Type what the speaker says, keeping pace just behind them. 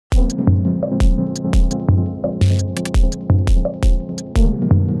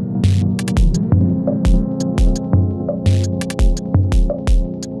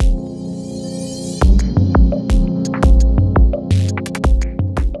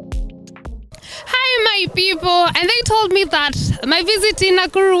Hi people, and they told me that my visit in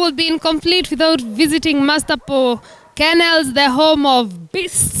Nakuru will be incomplete without visiting Master Po Kennels, the home of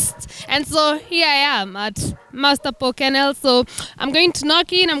beasts. And so here I am at Master Po Kennel. So I'm going to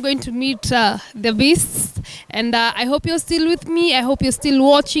knock in, I'm going to meet the beasts. And I hope you're still with me. I hope you're still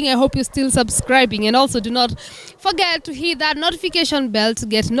watching. I hope you're still subscribing. And also do not forget to hit that notification bell to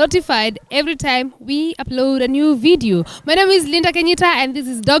get notified every time we upload a new video. My name is Linda Kenyita and this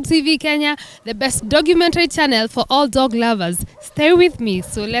is Dog TV Kenya, the best documentary channel for all dog lovers. Stay with me.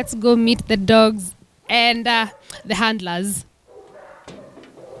 So let's go meet the dogs and the handlers.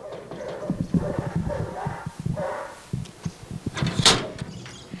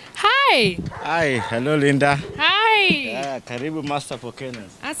 Hi. Hi, hello Linda. Hi. Karibu Master Po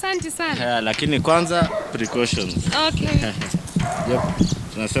Kennels. Asante sana. Lakini kwanza precautions. Okay. Yep.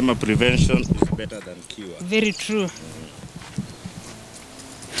 Tunasema prevention is better than cure. Very true.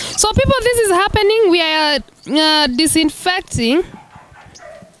 So people, this is happening. We are disinfecting.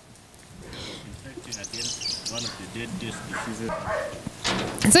 Against one of the deadliest diseases.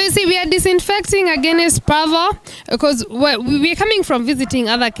 So you see, we are disinfecting against parvo because we're coming from visiting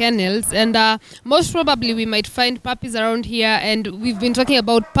other kennels, and most probably we might find puppies around here, and we've been talking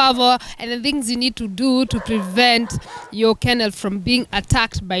about parvo and the things you need to do to prevent your kennel from being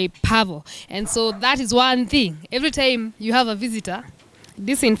attacked by parvo. And so that is one thing. Every time you have a visitor,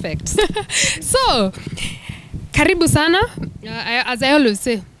 disinfect. So, karibu sana. As I always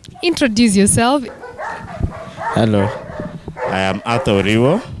say, introduce yourself. Hello. I am Arthur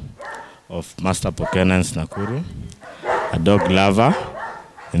Riwo of Master Po Kennels Nakuru, a dog lover,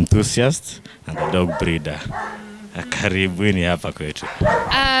 enthusiast, and a dog breeder. Karibuni hapa kwetu.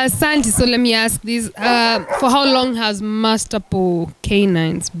 Santi, so let me ask this. For how long has Master Po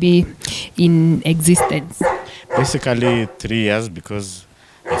Canines been in existence? Basically 3 years, because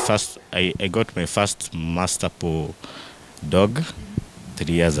I got my first Master Po dog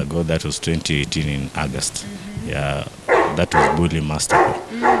 3 years ago. That was 2018 in August. Yeah. That was Bully Master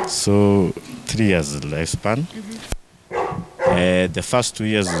Po. So 3 years lifespan. The first 2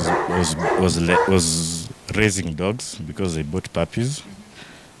 years was raising dogs because I bought puppies.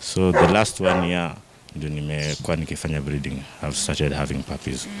 So the last 1 year, ndio nimekuwa nikifanya breeding. I've started having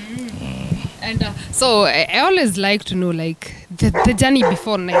puppies. And so I always like to know, like the journey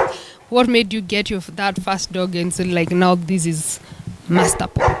before, like what made you get that first dog, and so like now this is Master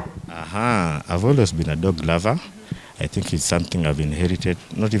Po. I've always been a dog lover. I think it's something I've inherited.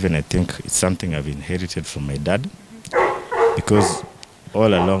 Not even I think, it's something I've inherited from my dad. Because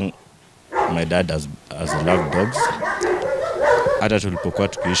all along, my dad has loved dogs. Hata tulipokuwa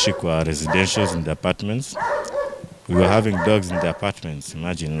tukiishi kwa residentials in the apartments, we were having dogs in the apartments.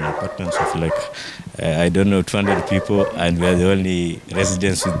 Imagine an apartments of like, I don't know, 200 people, and we are the only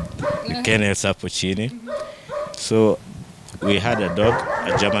residents with the kennels hapo chini. So we had a dog,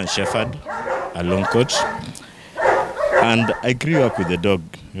 a German Shepherd, a long coat. And I grew up with the dog.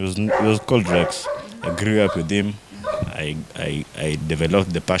 It was called Rex. I grew up with him. I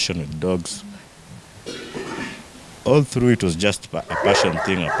developed the passion with dogs. All through it was just a passion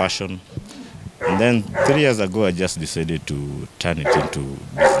thing, a passion. And then 3 years ago, I just decided to turn it into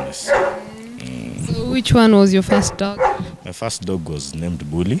business. So which one was your first dog? My first dog was named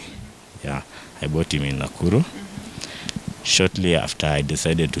Bully. Yeah, I bought him in Nakuru. Shortly after, I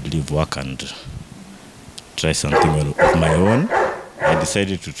decided to leave work and try something of my own. I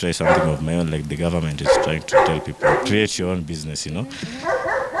decided to try something of my own, like the government is trying to tell people, create your own business, you know.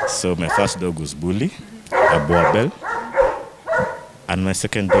 So my first dog was Bully, a Boabel. And my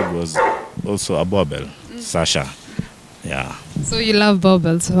second dog was also a Boabel, Sasha. Yeah. So you love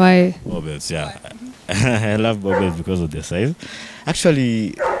Bobbles, why? Bobbles, yeah. I love Bobbles because of their size.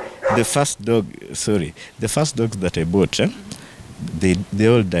 Actually, the first dogs that I bought, they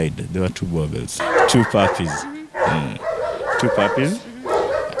all died. There were 2 Bobbles, 2 puppies. 2 puppies.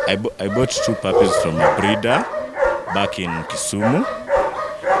 I bought 2 puppies from a breeder back in Kisumu.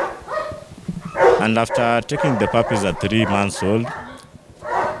 And after taking the puppies at 3 months old,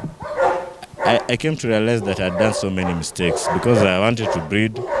 I came to realize that I had done so many mistakes because I wanted to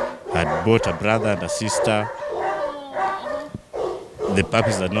breed. I had bought a brother and a sister. The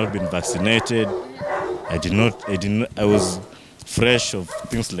puppies had not been vaccinated. I was fresh of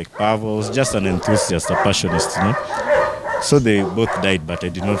things like parvo. I was just an enthusiast, a passionist, you know. So they both died, but I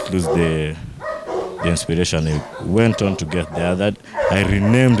did not lose the inspiration. I went on to get the other. I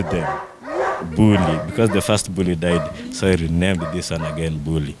renamed them Bully because the first Bully died. So I renamed this one again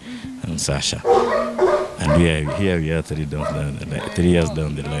Bully and Sasha. And we are 3 years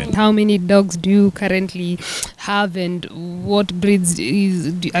down the line. How many dogs do you currently have, and what breeds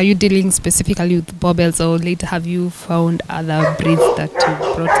are you dealing specifically with bobbles, or later have you found other breeds that you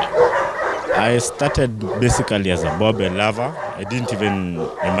brought in? I started basically as a bobble lover. I didn't even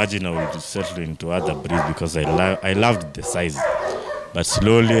imagine I would settle into other breeds because I loved the size. But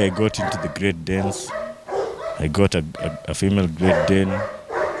slowly I got into the Great Danes. I got a female Great Dane.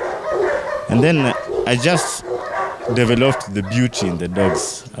 And then I just developed the beauty in the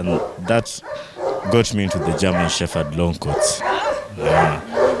dogs, and that got me into the German Shepherd long coats.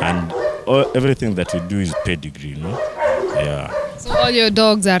 And everything that we do is pedigree, you know? Yeah. So all your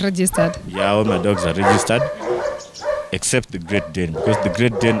dogs are registered? Yeah, all my dogs are registered, except the Great Dane, because the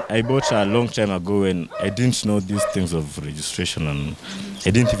Great Dane I bought her a long time ago when I didn't know these things of registration, and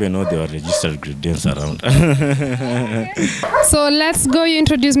I didn't even know there were registered Great Danes around. So let's go, you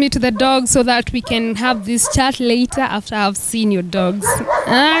introduce me to the dogs so that we can have this chat later after I've seen your dogs.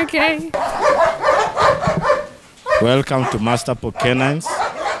 Okay. Welcome to Masterpo Canines,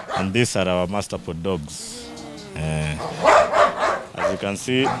 and these are our Masterpo dogs. As you can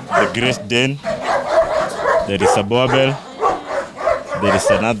see, the Great Dane, there is a bobble, there is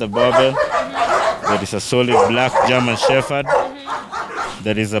another bobble, there is a solid black German Shepherd,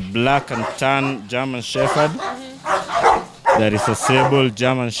 there is a black and tan German Shepherd, there is a sable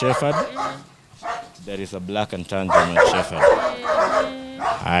German Shepherd, there is a black and tan German Shepherd.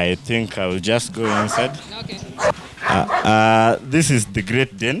 I think I will just go inside. Okay. This is the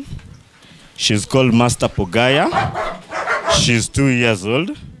Great Dane. She's called Master Pogaya. She's 2 years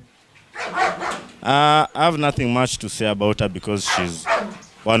old. I have nothing much to say about her because she's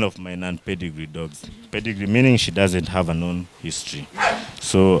one of my non-pedigree dogs. Pedigree meaning she doesn't have a known history.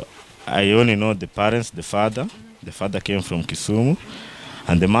 So I only know the parents, the father. The father came from Kisumu,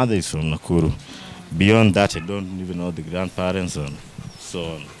 and the mother is from Nakuru. Beyond that, I don't even know the grandparents and so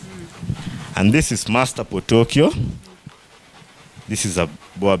on. And this is Master Potokyo. This is a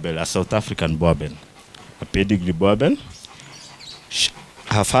bobble, a South African bobble, a pedigree bobble.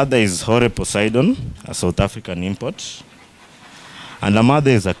 Her father is Hore Poseidon, a South African import. And her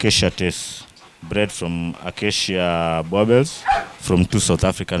mother is Acacia Tess, bred from Acacia bobbles from 2 South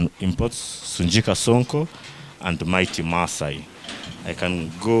African imports, Sunjika Sonko and Mighty Maasai. I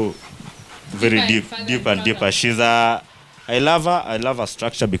can go very deep and deeper. She's a, I love her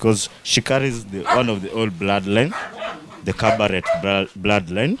structure because she carries one of the old bloodline, the Cabaret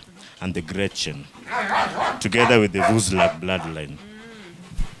bloodline, and the Gretchen, together with the Vuzlag bloodline.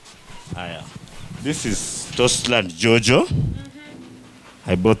 This is Tosland Jojo.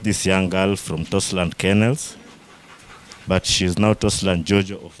 I bought this young girl from Tosland Kennels, but she's now Tosland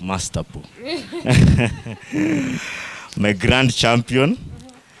Jojo of Masterpo. My grand champion.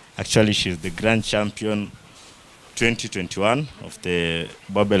 Actually, she's the grand champion 2021 of the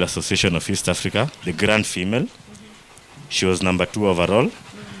Bobble Association of East Africa, the grand female. She was number 2 overall,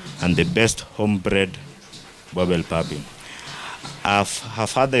 and the best homebred Bobble puppy. Her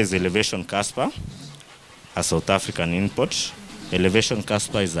father is Elevation Casper, a South African import. Elevation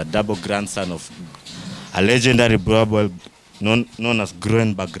Casper is a double grandson of a legendary Bobble known as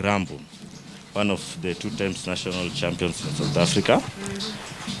Groenberg Rambo, one of the 2 times national champions in South Africa.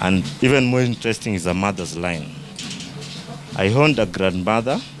 And even more interesting is a mother's line. I owned a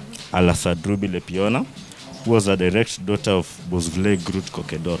grandmother, Alasadrubi Lepiona, who was a direct daughter of Bosvile Groot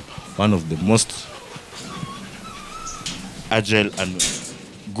Coquedor, one of the most agile and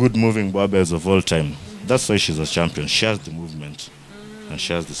good moving bobbles of all time. That's why she's a champion. She has the movement and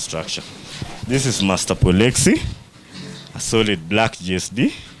she has the structure. This is Master Polexi, a solid black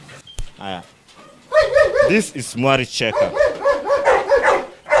GSD. This is Mwari Cheka.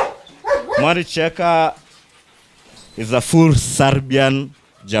 Mwari Cheka is a full Serbian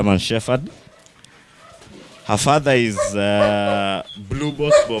German Shepherd. Her father is Blue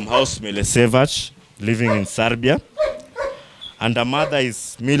Boss from House Milesevac, living in Serbia. And her mother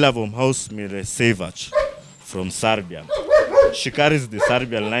is Mila from House Milesevac from Serbia. She carries the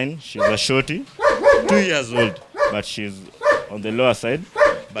Serbian line. She's a shorty, 2 years old, but she's on the lower side,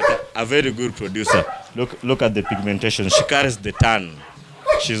 but a very good producer. Look at the pigmentation. She carries the tan.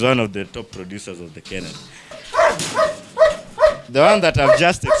 She's one of the top producers of the kennel. The one that I've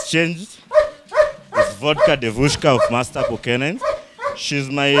just exchanged is Vodka Devushka of Masterpo Canines. She's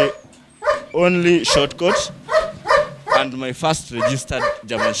my only short coat and my first registered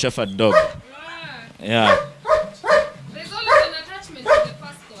German Shepherd dog. Yeah. There's always an attachment to the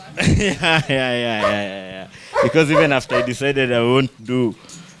first one. yeah. Because even after I decided I won't do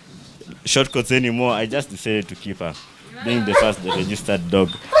short coats anymore, I just decided to keep her, being the first registered dog.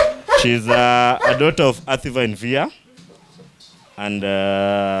 She's a daughter of Athiva and Via and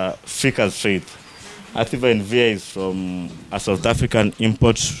Fika's Faith. Athiva and Via is from a South African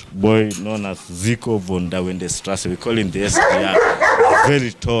import boy known as Zico von Dawendestrasse. We call him the SDR. He's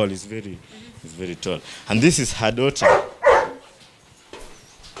very tall. He's very tall. And this is her daughter.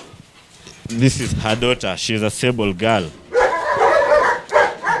 This is her daughter. She's a sable girl.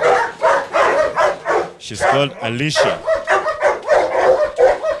 She's called Alicia.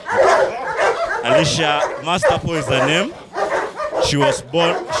 Alicia Masterpo is her name. She was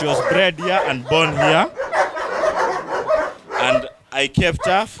bred here and born here. And I kept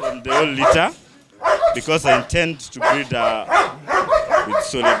her from the old litter because I intend to breed with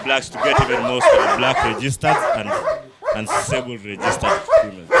solid blacks to get even more solid black registered and sable registered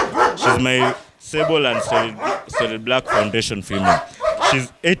female. She's my sable and solid black foundation female.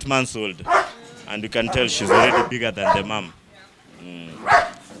 She's 8 months old, and you can tell she's already bigger than the mom.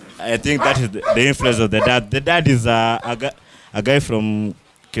 I think that is the influence of the dad. The dad is a guy from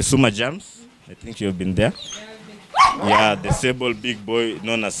Kisuma Jams. I think you've been there. Yeah, the sable big boy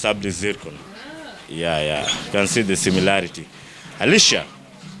known as Sabri Zircon. Yeah. You can see the similarity. Alicia.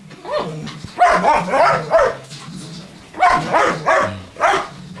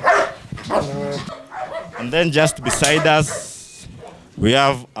 And then just beside us, we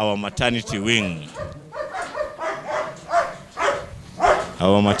have our maternity wing.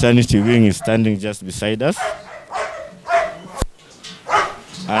 Our maternity wing is standing just beside us.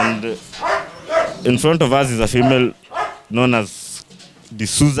 And in front of us is a female known as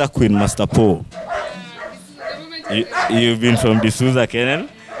D'Souza Queen Master Po. You've been from D'Souza Kennel.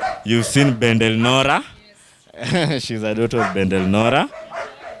 You've seen Bendel Nora. She's a daughter of Bendel Nora.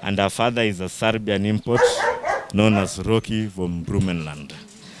 And her father is a Serbian import known as Rocky von Brumenland,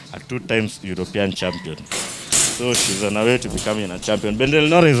 a 2 times European champion. So she's on her way to becoming a champion. Bendel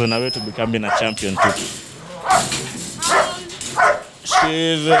Nora is on her way to becoming a champion too.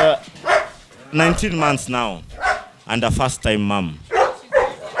 She's 19 months now and a first-time mom.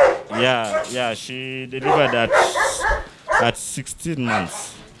 Yeah, she delivered at 16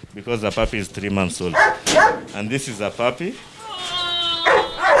 months because the puppy is 3 months old. And this is a puppy.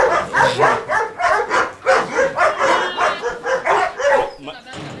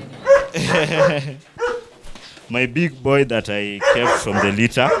 My big boy that I kept from the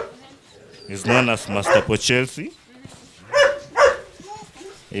litter is known as Master Po Chelsea.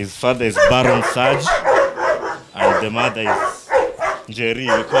 His father is Baron Saj, and the mother is Njeri.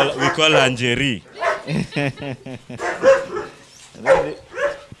 We call her Njeri.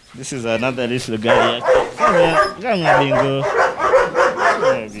 This is another little guy here. Come here, Bingo.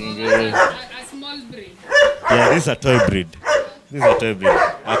 A small breed. Yeah, this is a toy breed.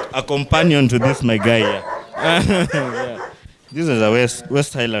 A companion to this, my guy here. Yeah. This is a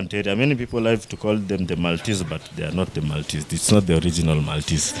West Highland Terrier. Many people like to call them the Maltese, but they are not the Maltese. It's not the original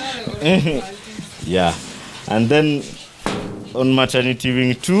Maltese. Yeah. And then on maternity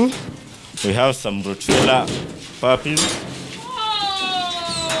wing 2, we have some Rottweiler puppies.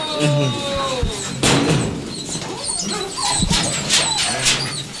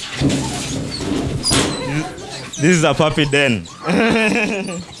 This is a puppy den.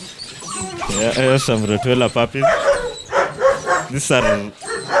 Yeah, I have some Rottweiler puppies. These are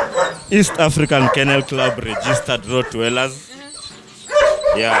East African Kennel Club registered Rottweilers.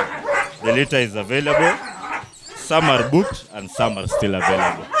 Yeah, the litter is available. Some are booked and some are still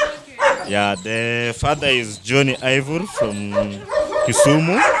available. Yeah, the father is Johnny Ivor from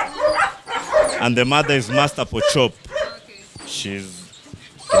Kisumu. And the mother is Master Pochop. She's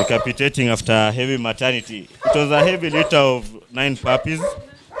recapitulating after heavy maternity. It was a heavy litter of 9 puppies.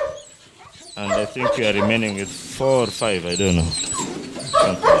 And I think we are remaining with 4 or 5, I don't know.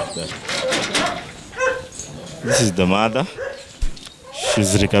 Something like that. This is the mother.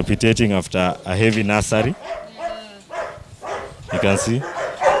 She's recapitulating after a heavy nursery. You can see.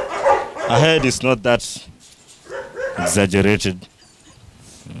 Her head is not that exaggerated.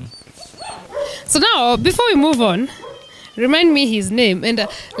 So now, before we move on, remind me his name and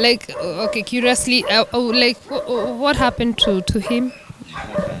curiously, what happened to him?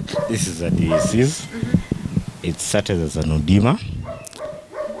 This is a disease. It started as an edema.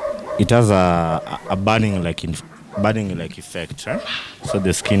 It has a burning like effect. Huh? So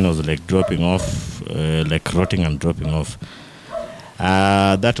the skin was like dropping off, like rotting and dropping off.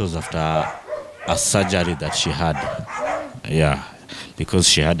 That was after a surgery that she had. Yeah, because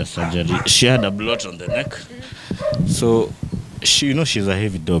she had a surgery. She had a blot on the neck. So she's a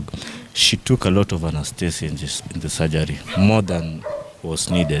heavy dog. She took a lot of anesthesia in the surgery, more than was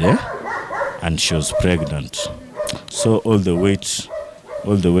needed, and she was pregnant. So all the weight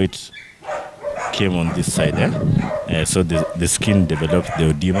all the weight came on this side. So the skin developed the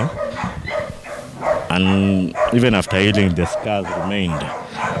edema. And even after healing, the scars remained.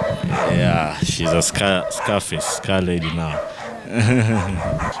 Yeah, she's a scar lady now.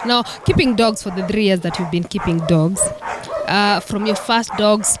 Now, keeping dogs for the 3 years that you've been keeping dogs, from your first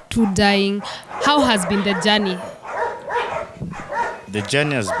dogs to dying, how has been the journey? The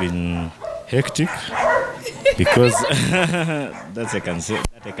journey has been hectic because I can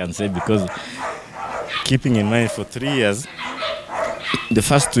say because keeping in mind for 3 years, the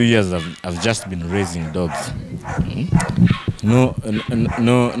first 2 years I've just been raising dogs. No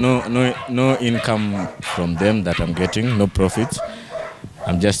income from them that I'm getting, no profits.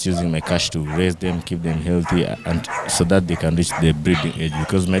 I'm just using my cash to raise them, keep them healthy, and so that they can reach the breeding age.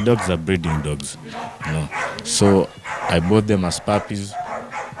 Because my dogs are breeding dogs, So I bought them as puppies,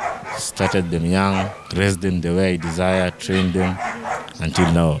 started them young, raised them the way I desire, trained them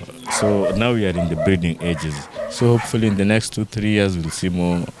until now. So now we are in the breeding ages. So hopefully in the next 2-3 years we'll see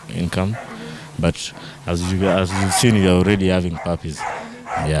more income. But as you've seen, you're already having puppies.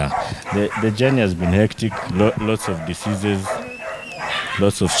 Yeah, the journey has been hectic. Lots of diseases,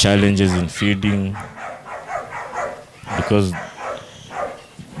 lots of challenges in feeding because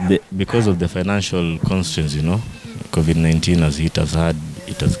of the financial constraints. COVID-19 has hit us hard.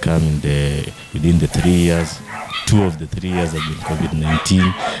 It has come within the 3 years. 2 of the 3 years have been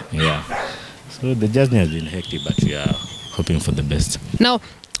COVID-19. Yeah, so the journey has been hectic, but we are hoping for the best. Now,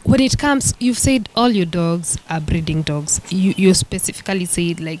 when it comes, you've said all your dogs are breeding dogs. You specifically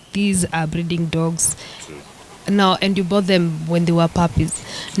said like these are breeding dogs. Now, and you bought them when they were puppies.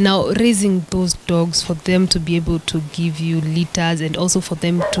 Now, raising those dogs for them to be able to give you litters and also for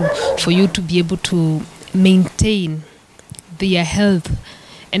you to be able to maintain their health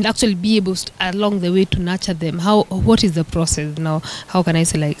and actually be able to, along the way, to nurture them. What is the process now? How can I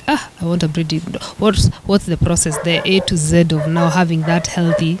say like, I want a breeding dog? What's the process, the A to Z of now having that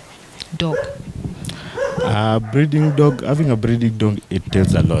healthy dog? Having a breeding dog, it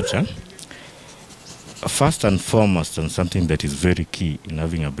tells a lot. First and foremost, and something that is very key in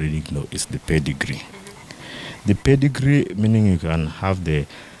having a breeding dog is the pedigree. The pedigree, meaning you can have the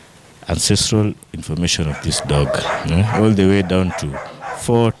ancestral information of this dog, all the way down to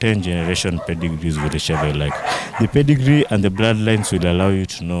 4-10 generation pedigrees, whichever you like. The pedigree and the bloodlines will allow you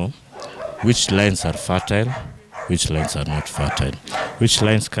to know which lines are fertile, which lines are not fertile, which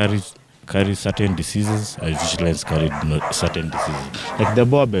lines carry certain diseases, and which lines carry certain diseases. Like the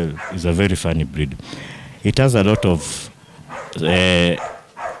Boabel is a very funny breed. It has a lot of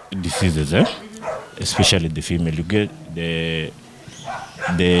diseases, especially the female. You get the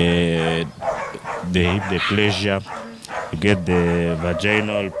hip you get the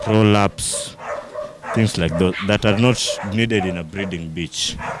vaginal prolapse, things like that are not needed in a breeding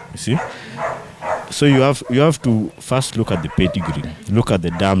bitch. You see? So you have to first look at the pedigree, look at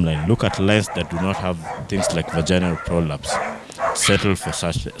the dam line, look at lines that do not have things like vaginal prolapse, settle for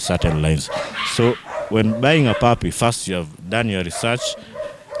certain lines. So when buying a puppy, first you have done your research,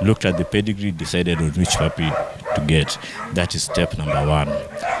 looked at the pedigree, decided on which puppy to get. That is step number 1.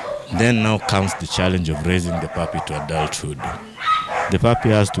 Then now comes the challenge of raising the puppy to adulthood. The puppy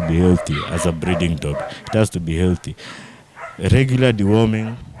has to be healthy as a breeding dog. It has to be healthy. Regular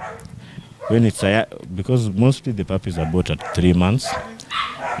deworming. Because mostly the puppies are bought at 3 months.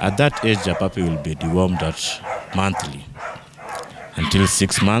 At that age, a puppy will be dewormed at monthly until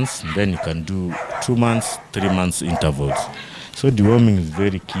 6 months. Then you can do 2 months, 3 months intervals. So deworming is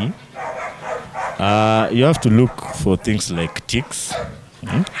very key. You have to look for things like ticks.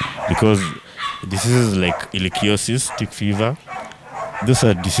 Because diseases like ehrlichiosis, tick fever, those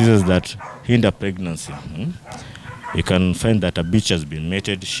are diseases that hinder pregnancy. You can find that a bitch has been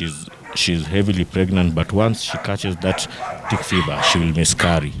mated, she's heavily pregnant, but once she catches that tick fever, she will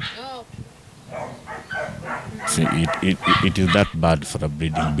miscarry. So it is that bad for a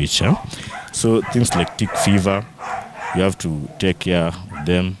breeding bitch. So things like tick fever, you have to take care of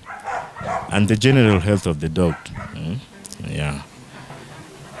them, and the general health of the dog. Yeah.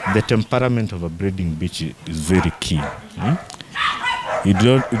 The temperament of a breeding bitch is very key. You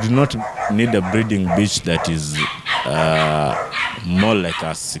do not need a breeding bitch that is more like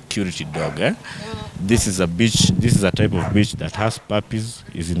a security dog. This is a type of bitch that has puppies,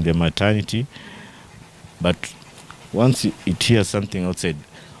 is in the maternity, but once it hears something outside,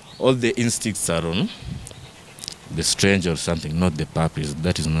 all the instincts are on the stranger or something, not the puppies.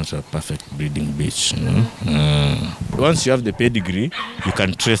 That is not a perfect breeding bitch. Once you have the pedigree, you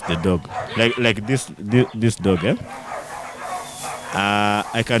can trace the dog. Like this dog.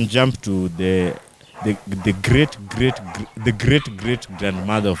 I can jump to the the great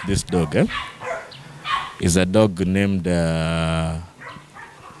grandmother of this dog is a dog named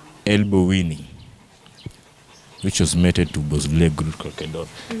Elbow Winnie, which was mated to Bosvile Groot Crocodile.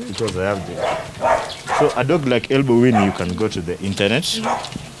 Because I have the... So a dog like Elbow Winnie, you can go to the internet,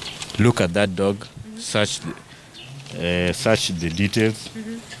 look at that dog, search the details,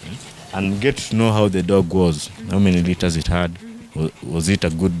 and get to know how the dog was, how many liters it had, was it a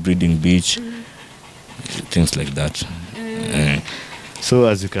good breeding bitch, things like that. So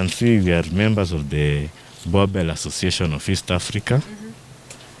as you can see, we are members of the Bobel Association of East Africa.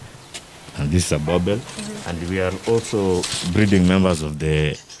 And this is a Bobel. And we are also breeding members of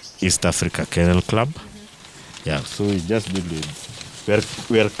the East Africa Kennel Club. Yeah, so we just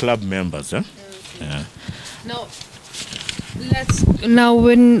we are club members. Yeah. Now,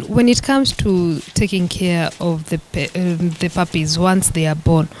 when it comes to taking care of the puppies once they are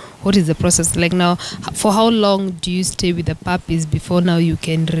born, what is the process like now? For how long do you stay with the puppies before now you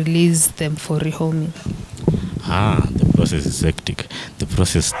can release them for rehoming? The process is hectic. The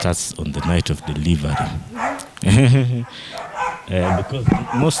process starts on the night of delivery. Because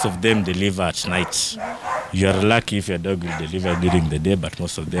most of them deliver at night. You are lucky if your dog will deliver during the day, but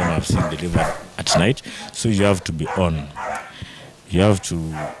most of them I've seen deliver at night. So you have to be on. You have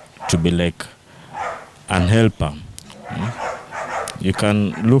to be like an helper. You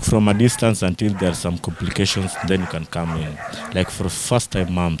can look from a distance until there are some complications, then you can come in. Like for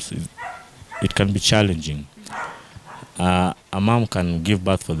first-time moms, it can be challenging. A mom can give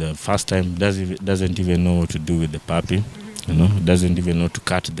birth for the first time, doesn't even know what to do with the puppy, doesn't even know to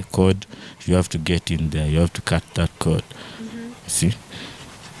cut the cord. You have to get in there, you have to cut that cord. See,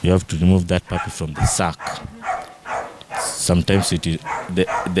 you have to remove that puppy from the sack. Sometimes it is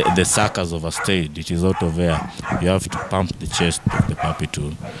the sack has overstayed, it is out of air. You have to pump the chest of the puppy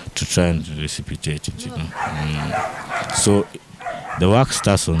to try and resuscitate it. So the work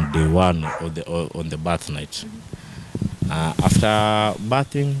starts on day one or on the birth night. After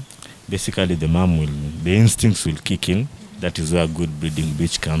birthing, basically the instincts will kick in. That is where good breeding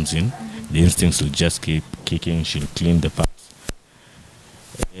bitch comes in. The instincts will just keep kicking. She'll clean the pups.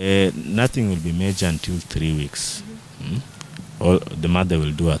 Nothing will be major until 3 weeks. Or the mother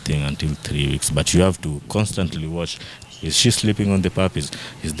will do her thing until 3 weeks. But you have to constantly watch. Is she sleeping on the puppies?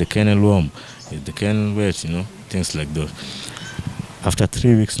 Is the kennel warm? Is the kennel wet? Things like those. After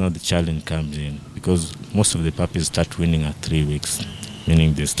 3 weeks now the challenge comes in, because most of the puppies start weaning at 3 weeks,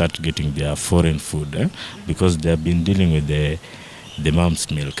 meaning they start getting their foreign food, because they have been dealing with the mom's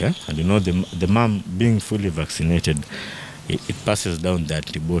milk. And the mom being fully vaccinated, it passes down the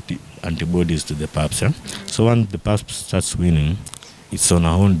antibodies to the pups. So when the pup starts weaning, it's on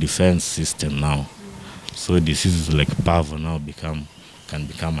our own defense system now. So diseases like parvo now can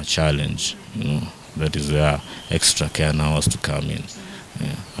become a challenge. That is where extra care now has to come in.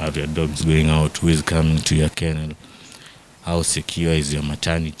 How your dog's going out, who is coming to your kennel, how secure is your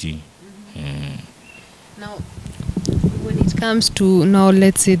maternity. Now, when it comes to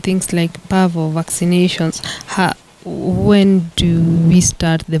let's say things like parvo vaccinations, when do we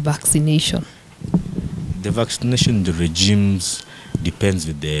start the vaccination? The vaccination, the regimes depends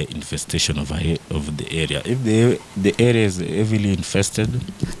with the infestation of the area. If the area is heavily infested,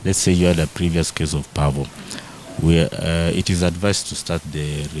 let's say you had a previous case of parvo, where it is advised to start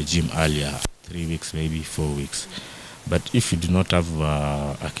the regime earlier, 3 weeks, maybe 4 weeks. But if you do not have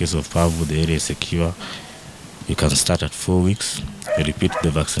a case of parvo, the area is secure, you can start at 4 weeks, repeat the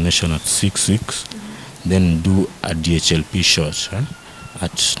vaccination at 6 weeks, then do a DHLP shot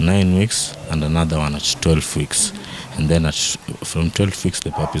at 9 weeks and another one at 12 weeks. And then from 12 weeks,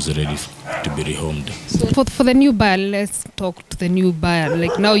 the puppy is ready to be rehomed. So for the new buyer, let's talk to the new buyer.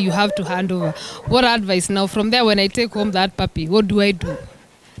 Like now you have to hand over. What advice now from there when I take home that puppy? What do I do?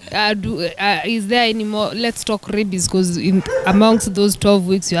 Is there any more? Let's talk rabies, because amongst those 12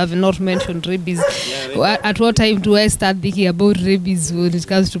 weeks you have not mentioned rabies. At what time do I start thinking about rabies when it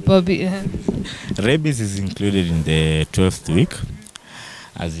comes to puppy? Rabies is included in the 12th week.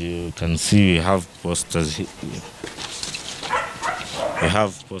 As you can see, we have posters here. We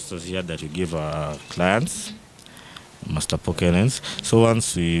have posters here that we give our clients, master pockets. So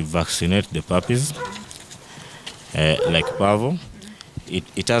once we vaccinate the puppies, like parvo,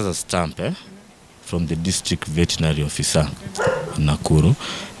 it has a stamp from the district veterinary officer in Nakuru,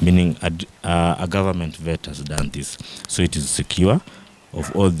 meaning a government vet has done this. So it is secure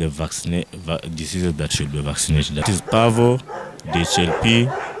of all the diseases that should be vaccinated. That is parvo, DHLP,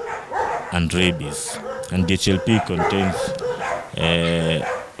 and rabies. And DHLP contains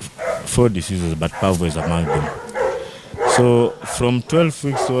 4 diseases, but parvo is among them. So from 12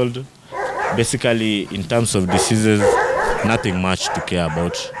 weeks old, basically, in terms of diseases, nothing much to care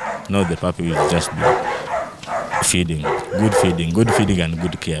about. No, the puppy will just be feeding, good feeding and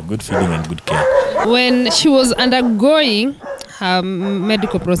good care, good feeding and good care. When she was undergoing her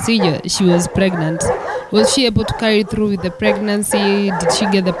medical procedure, she was pregnant. Was she able to carry through with the pregnancy? Did she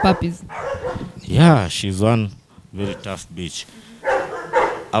get the puppies? Yeah, she's one very tough bitch.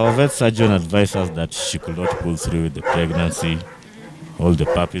 Our vet surgeon advised us that she could not pull through with the pregnancy. All the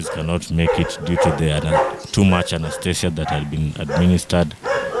puppies cannot make it due to the too much anesthesia that had been administered.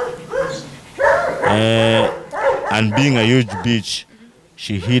 And being a huge bitch,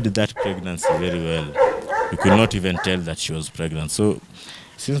 she hid that pregnancy very well. We could not even tell that she was pregnant. So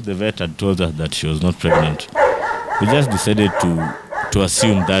since the vet had told us that she was not pregnant, we just decided to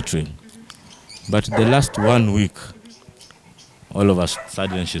assume that way. But the last 1 week, all of a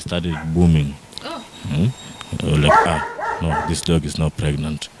sudden she started booming. Oh. We were like, no, this dog is not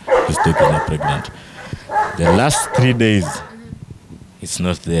pregnant. This dog is not pregnant. The last 3 days, it's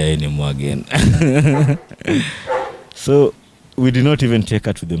not there anymore again. So we did not even take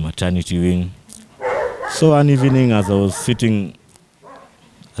her to the maternity wing. So one evening, as I was sitting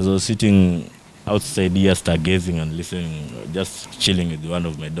outside here, stargazing and listening, just chilling with one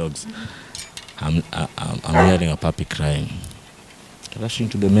of my dogs, I'm hearing a puppy crying. Rushing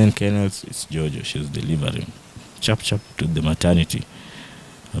to the main kennels, it's Jojo. She's delivering. Chop to the maternity.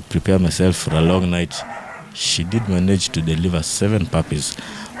 I prepare myself for a long night. She did manage to deliver 7 puppies,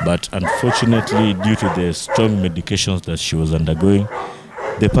 but unfortunately, due to the strong medications that she was undergoing,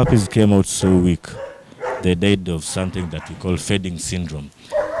 the puppies came out so weak. They died of something that we call fading syndrome.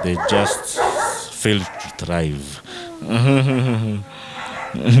 They just failed to thrive.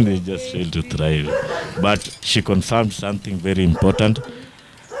 They just failed to thrive. But she confirmed something very important.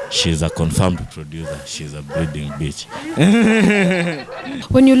 She's a confirmed producer. She's a breeding bitch.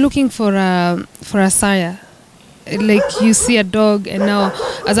 When you're looking for a sire, like you see a dog and now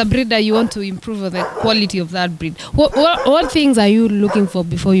as a breeder you want to improve on the quality of that breed. What things are you looking for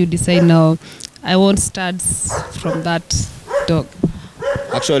before you decide now I want studs from that dog?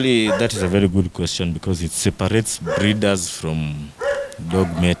 Actually, that is a very good question because it separates breeders from dog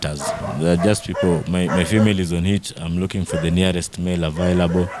maters. They're just people. My female is on it. I'm looking for the nearest male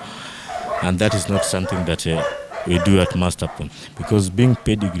available, and that is not something that we do at Masterpon, because being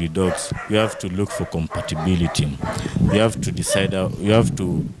pedigree dogs, we have to look for compatibility. We have to decide. We have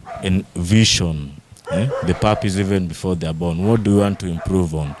to envision the puppies even before they are born. What do we want to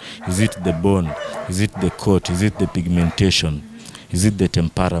improve on? Is it the bone? Is it the coat? Is it the pigmentation? Is it the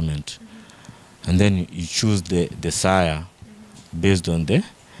temperament? And then you choose the sire based on the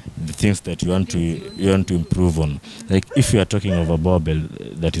things that you want to improve on. Like if you are talking of a barbell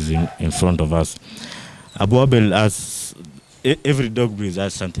that is in front of us, a barbell has, every dog breed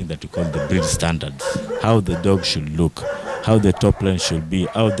has something that we call the breed standards. How the dog should look, how the top line should be,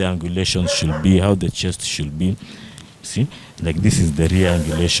 how the angulations should be, how the chest should be. See, like this is the rear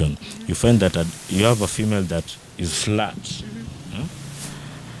angulation. You find that you have a female that is flat,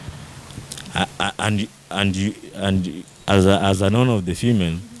 and as an owner of the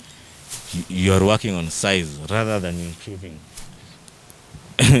female, you are working on size rather than improving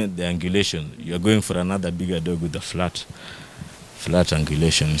the angulation. You are going for another bigger dog with a flat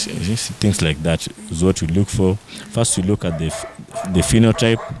angulation. Things like that is what we look for. First, we look at the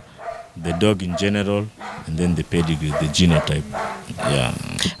phenotype, the dog in general, and then the pedigree, the genotype. Yeah.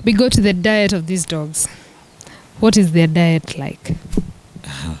 We go to the diet of these dogs. What is their diet like?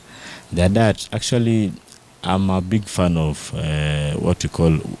 Their diet, actually, I'm a big fan of what we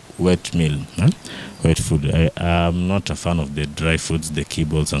call wet meal, wet food. I'm not a fan of the dry foods, the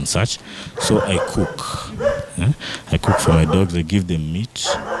kibbles and such. So I cook. I cook for my dogs. I give them meat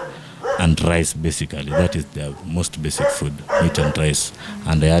and rice, basically. That is their most basic food, meat and rice.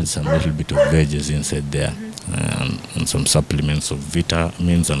 And I add some little bit of veggies inside there, and some supplements of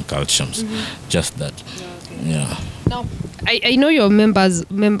vitamins and calciums. Just that. Yeah. Now, I know you're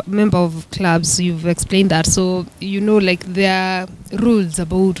member of clubs. You've explained that, so you know, like there are rules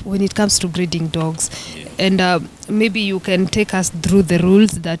about when it comes to breeding dogs, and maybe you can take us through the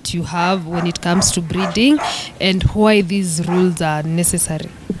rules that you have when it comes to breeding and why these rules are necessary.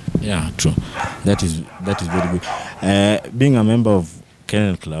 Yeah, true. That is very good. Being a member of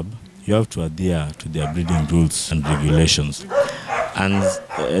Kennel Club, you have to adhere to their breeding rules and regulations, and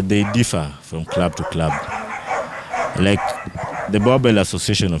they differ from club to club. Like the Barbell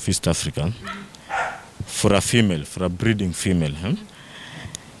Association of East Africa, for a breeding female,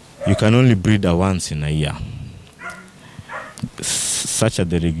 you can only breed her once in a year. Such are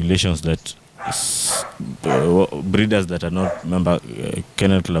the regulations that breeders that are not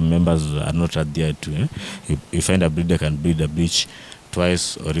kennel club members are not adhered to. You find a breeder can breed a bitch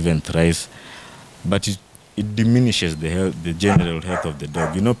twice or even thrice, but it diminishes the general health of the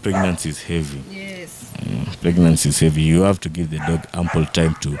dog. You know, pregnancy is heavy. Yes. Pregnancy is heavy. You have to give the dog ample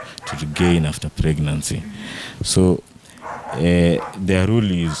time to regain after pregnancy. So their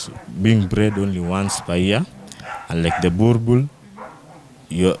rule is being bred only once per year, and like the Bulbul,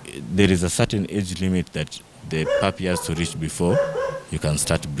 there is a certain age limit that the puppy has to reach before you can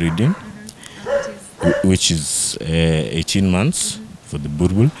start breeding, which is 18 months for the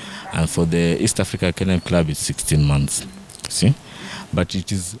Bulbul, and for the East Africa Kennel Club it's 16 months. See, but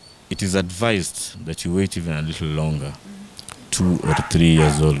it is advised that you wait even a little longer, 2 or 3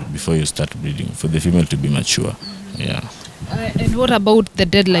 years old, before you start breeding, for the female to be mature. Yeah. And what about the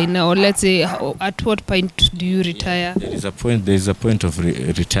deadline now? Or let's say, at what point do you retire? There is a point of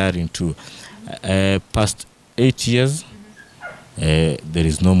retiring too. Past 8 years, there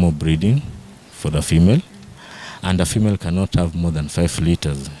is no more breeding for the female, and the female cannot have more than 5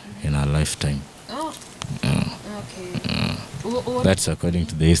 litters in her lifetime. Oh. Okay. That's according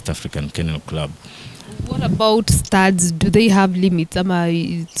to the East African Kennel Club. What about studs? Do they have limits?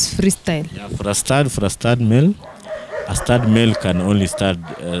 It's freestyle. Yeah, for a stud male. A stud male can only start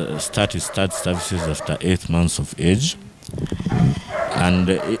his stud services after 8 months of age, and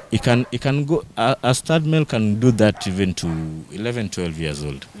it can go. A stud male can do that even to 11, 12 years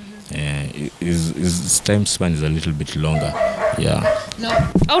old. His time span is a little bit longer. Yeah.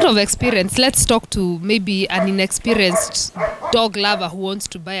 Now, out of experience, let's talk to maybe an inexperienced dog lover who wants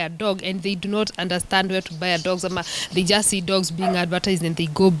to buy a dog and they do not understand where to buy a dog. They just see dogs being advertised and they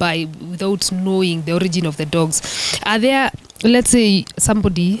go buy without knowing the origin of the dogs. Are there, let's say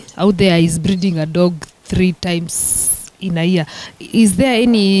somebody out there is breeding a dog 3 times in a year. Is there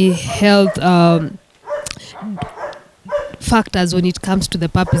any health factors when it comes to the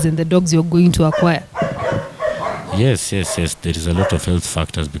puppies and the dogs you're going to acquire? Yes. There is a lot of health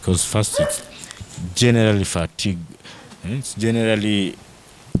factors, because first it's generally fatigue. It's generally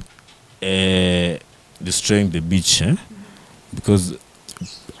destroying the bitch, because,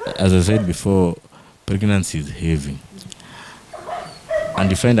 as I said before, pregnancy is heavy. And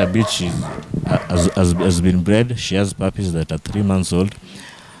you find a bitch has been bred, she has puppies that are 3 months old.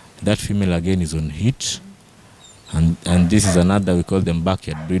 That female again is on heat. And this is another, we call them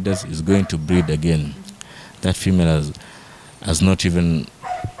backyard breeders, is going to breed again. That female has not even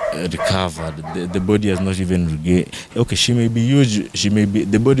recovered. The body has not even regained. Okay, she may be huge,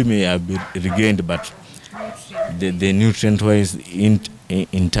 the body may have been regained, but the nutrient-wise,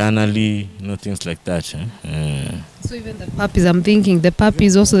 internally, things like that. So even the puppies, I'm thinking the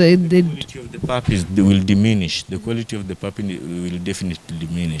puppies also... The quality of the puppies will diminish. The quality of the puppy will definitely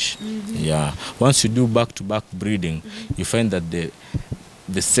diminish. Yeah. Once you do back-to-back breeding, you find that the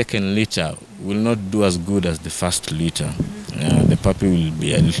second litter will not do as good as the first litter. The puppy will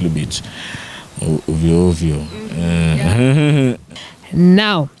be a little bit ovio.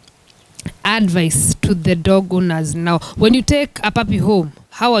 Now, advice to the dog owners now. When you take a puppy home,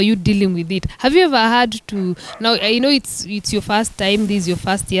 how are you dealing with it? Have you ever had to... Now, I know it's your first time, this is your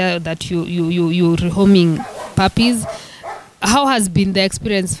first year that you're rehoming puppies. How has been the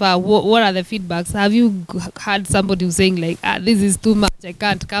experience far? What are the feedbacks? Have you had somebody who's saying like, this is too much, I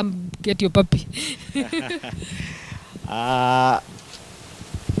can't, come get your puppy?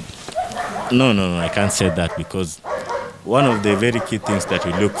 No, I can't say that, because one of the very key things that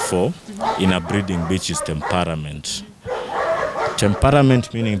we look for in a breeding bitch is temperament.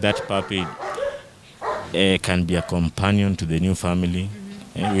 Temperament meaning that puppy can be a companion to the new family,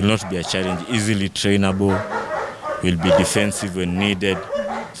 will not be a challenge, easily trainable, will be defensive when needed.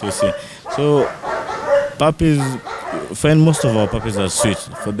 So puppies, find most of our puppies are sweet.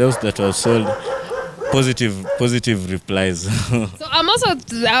 For those that are sold, positive replies. So I'm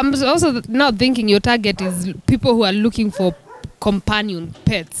also now thinking your target is people who are looking for companion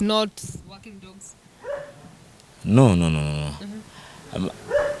pets, not working dogs. No.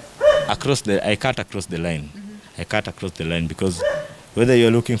 I cut across the line. I cut across the line, because whether you're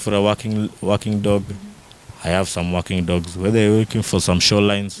looking for a working dog, I have some working dogs. Whether you're looking for some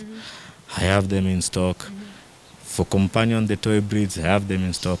shorelines, I have them in stock. For companion, the toy breeds, I have them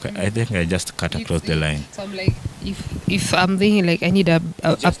in stock. I think I just cut across the line. So I'm like, if I'm thinking like I need a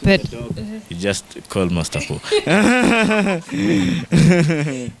pet, you just call Master Po.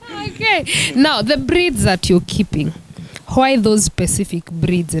 Okay. Now the breeds that you're keeping, why those specific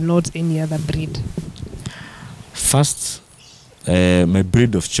breeds and not any other breed? First, my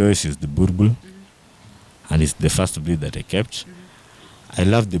breed of choice is the Bulbul, and it's the first breed that I kept. I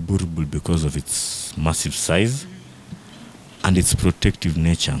love the Burbull because of its massive size and its protective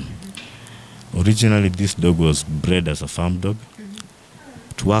nature. Originally, this dog was bred as a farm dog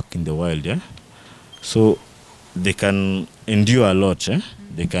to work in the wild, yeah. So they can endure a lot, eh?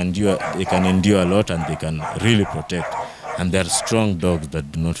 They can endure a lot, and they can really protect. And they are strong dogs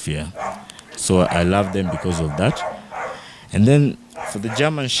that do not fear. So I love them because of that. And then for the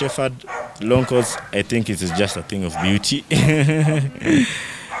German Shepherd long coats, I think it is just a thing of beauty.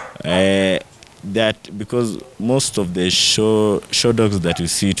 That because most of the show dogs that you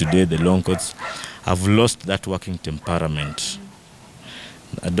see today, the long coats, have lost that working temperament.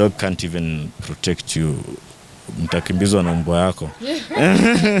 A dog can't even protect you. Mtakimbizwa na mbwa yako.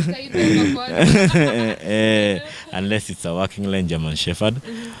 Unless it's a working line German Shepherd,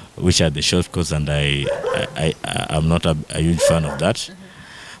 which are the short coats, and I'm not a huge fan of that.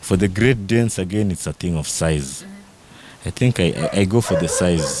 For the Great Danes, again, it's a thing of size. I think I go for the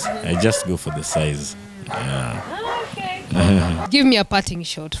size. I just go for the size. Yeah. Give me a parting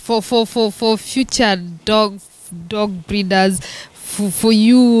shot for future dog breeders. For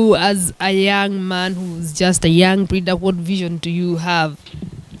you as a young man who's just a young breeder, what vision do you have?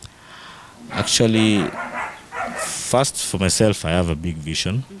 Actually, first for myself, I have a big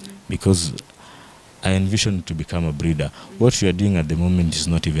vision because I envision to become a breeder. What we are doing at the moment is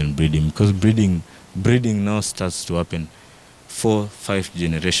not even breeding, because breeding now starts to happen 4-5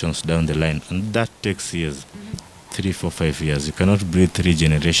 generations down the line, and that takes years, 3, 4, 5 years. You cannot breed 3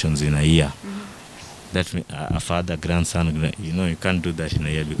 generations in a year. That means a father, grandson, you can't do that in a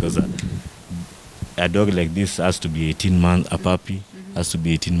year, because a dog like this has to be 18 months, a puppy has to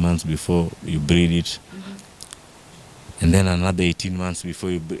be 18 months before you breed it. And then another 18 months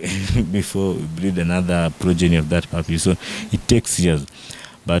before you breed another progeny of that puppy. So it takes years.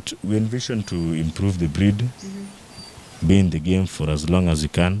 But we envision to improve the breed, be in the game for as long as we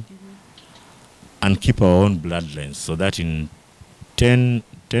can, and keep our own bloodlines, so that in 10,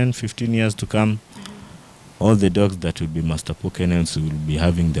 15 years to come, all the dogs that will be Master Paw kennels will be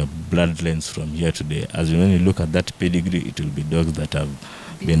having their bloodlines from here to there. As when you look at that pedigree, it will be dogs that have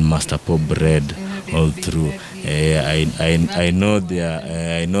been Master Paw bred all through. I know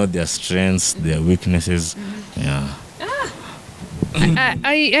their strengths, their weaknesses. Yeah.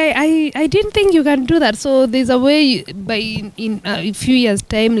 I didn't think you can do that. So there's a way in a few years'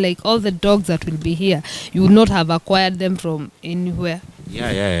 time, like all the dogs that will be here, you would not have acquired them from anywhere.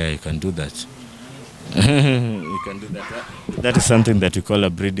 Yeah, you can do that. You can do that. That is something that we call a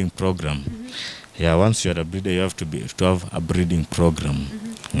breeding program. Yeah, once you're a breeder, you have to have a breeding program.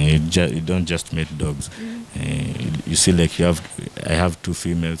 You don't just make dogs. You see, like I have 2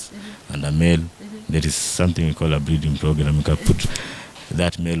 females and a male. There is something we call a breeding program. You can put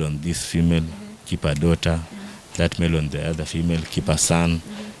that male on this female, keep a daughter. That male on the other female, keep a son.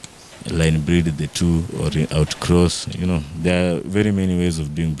 Line breed the 2 or outcross. There are very many ways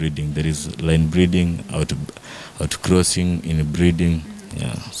of doing breeding. There is line breeding, outcrossing, in breeding.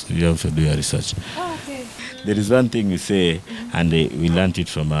 Yeah, so you have to do your research. Okay. There is one thing we say, and we learned it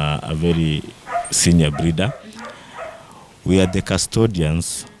from a very senior breeder. We are the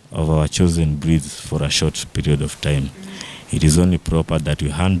custodians of our chosen breeds for a short period of time. It is only proper that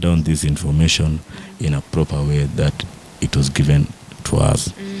we hand down this information in a proper way that it was given to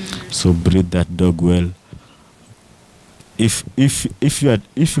us. So breed that dog well. If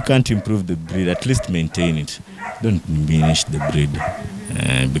you can't improve the breed, at least maintain it. Don't diminish the breed,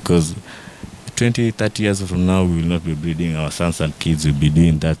 because 20-30 years from now we will not be breeding. Our sons and kids will be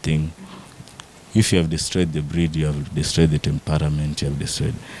doing that thing. If you have destroyed the breed, you have destroyed the temperament. You have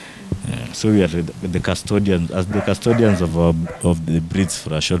destroyed. So we are the custodians, as the custodians of the breeds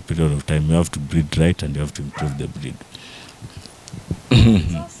for a short period of time. You have to breed right, and you have to improve the breed.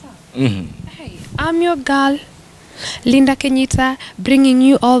 Hey, I'm your girl, Linda Kenyita, bringing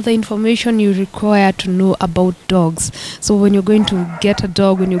you all the information you require to know about dogs. So when you're going to get a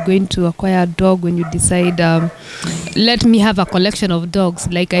dog, when you're going to acquire a dog, when you decide, let me have a collection of dogs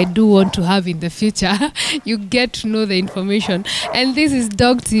like I do want to have in the future, you get to know the information. And this is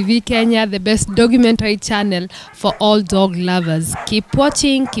Dog TV Kenya, the best documentary channel for all dog lovers. Keep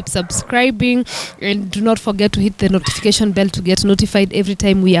watching, keep subscribing, and do not forget to hit the notification bell to get notified every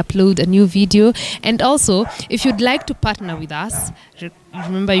time we upload a new video. And also, if you'd like to partner with us,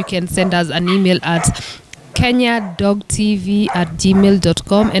 remember you can send us an email at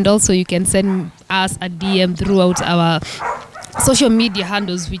kenyadogtv@gmail.com, and also you can send us a DM throughout our social media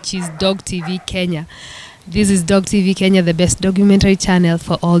handles, which is Dog TV Kenya. This is Dog TV Kenya, the best documentary channel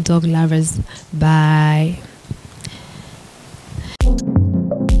for all dog lovers. Bye.